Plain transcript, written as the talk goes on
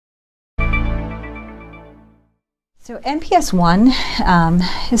So MPS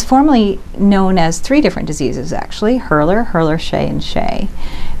I is formally known as three different diseases, actually: Hurler-Scheie, and Scheie,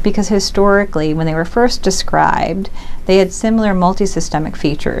 because historically, when they were first described, they had similar multisystemic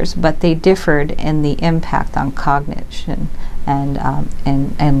features, but they differed in the impact on cognition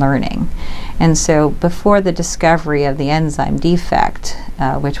and learning. And so before the discovery of the enzyme defect,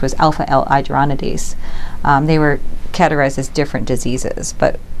 which was alpha-L-iduronidase, they were categorized as different diseases,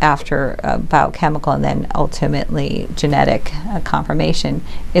 but after biochemical and then ultimately genetic confirmation,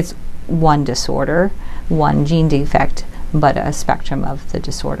 it's one disorder, one gene defect, but a spectrum of the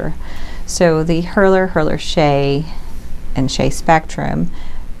disorder. So the Hurler-Scheie and Scheie spectrum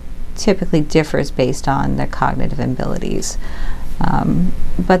typically differs based on the cognitive abilities,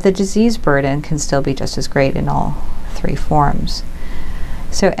 but the disease burden can still be just as great in all three forms.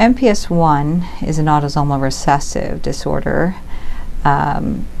 So MPS I is an autosomal recessive disorder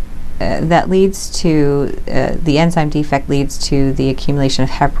that leads to, the enzyme defect leads to the accumulation of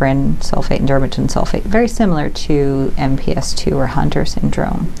heparin sulfate and dermatan sulfate, very similar to MPS II or Hunter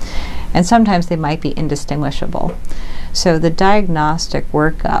syndrome. And sometimes they might be indistinguishable. So the diagnostic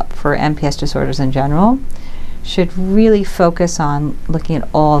workup for MPS disorders in general should really focus on looking at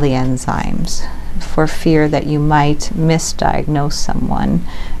all the enzymes, for fear that you might misdiagnose someone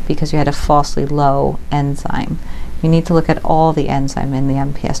because you had a falsely low enzyme. You need to look at all the enzyme in the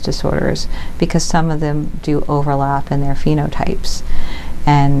MPS disorders, because some of them do overlap in their phenotypes.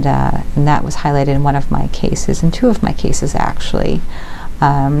 And that was highlighted in one of my cases, in two of my cases actually.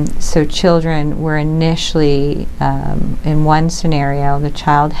 So children were initially, in one scenario, the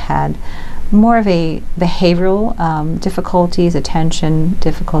child had more of a behavioral difficulties, attention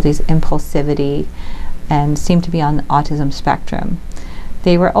difficulties, impulsivity, and seemed to be on the autism spectrum.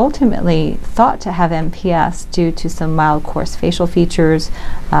 They were ultimately thought to have MPS due to some mild coarse facial features,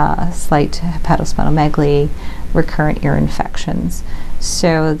 slight hepatosplenomegaly, recurrent ear infections.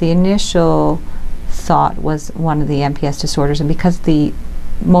 So the initial thought was one of the MPS disorders, and because the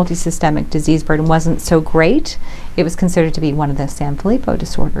multisystemic disease burden wasn't so great, it was considered to be one of the Sanfilippo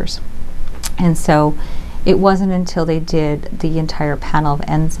disorders. And so it wasn't until they did the entire panel of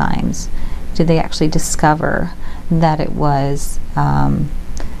enzymes did they actually discover that it was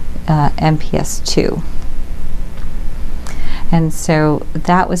MPS II. And so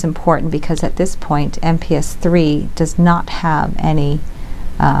that was important, because at this point MPS III does not have any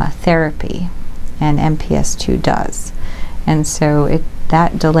therapy, and MPS II does. And so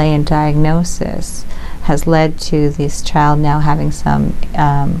that delay in diagnosis has led to this child now having some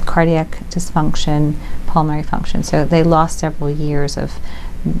cardiac dysfunction, pulmonary function. So they lost several years of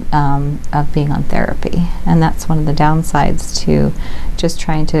being on therapy. And that's one of the downsides to just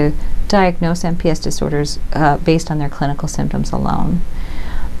trying to diagnose MPS disorders based on their clinical symptoms alone.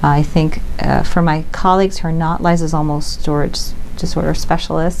 I think for my colleagues who are not lysosomal storage disorder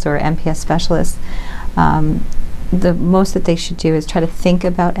specialists or MPS specialists, the most that they should do is try to think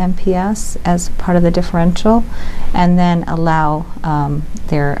about MPS as part of the differential, and then allow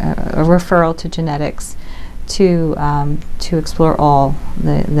their a referral to genetics to explore all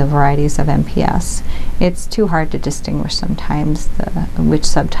the varieties of MPS. It's too hard to distinguish sometimes which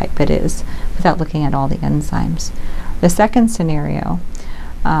subtype it is without looking at all the enzymes. The second scenario,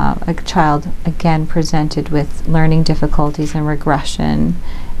 a child again presented with learning difficulties and regression,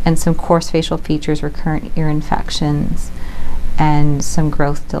 and some coarse facial features, recurrent ear infections, and some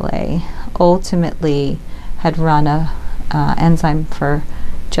growth delay. Ultimately had run a enzyme for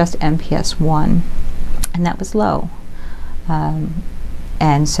just MPS I, and that was low.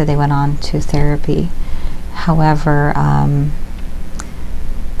 And so they went on to therapy. However,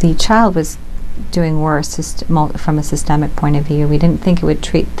 the child was doing worse from a systemic point of view. We didn't think it would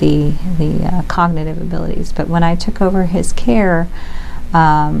treat the cognitive abilities, but when I took over his care,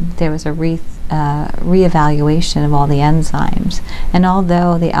 there was a reevaluation of all the enzymes, and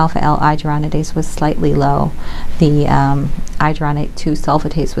although the alpha-L-iduronidase was slightly low, the iduronate 2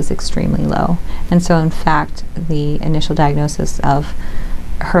 sulfatase was extremely low, and so in fact the initial diagnosis of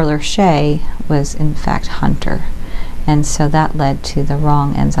Hurler-Scheie was in fact Hunter, and so that led to the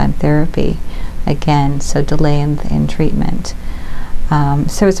wrong enzyme therapy again, so delay in treatment.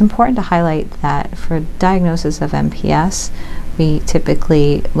 So it's important to highlight that for diagnosis of MPS, we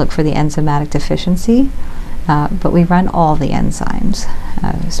typically look for the enzymatic deficiency, but we run all the enzymes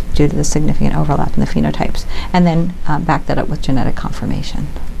due to the significant overlap in the phenotypes, and then back that up with genetic confirmation.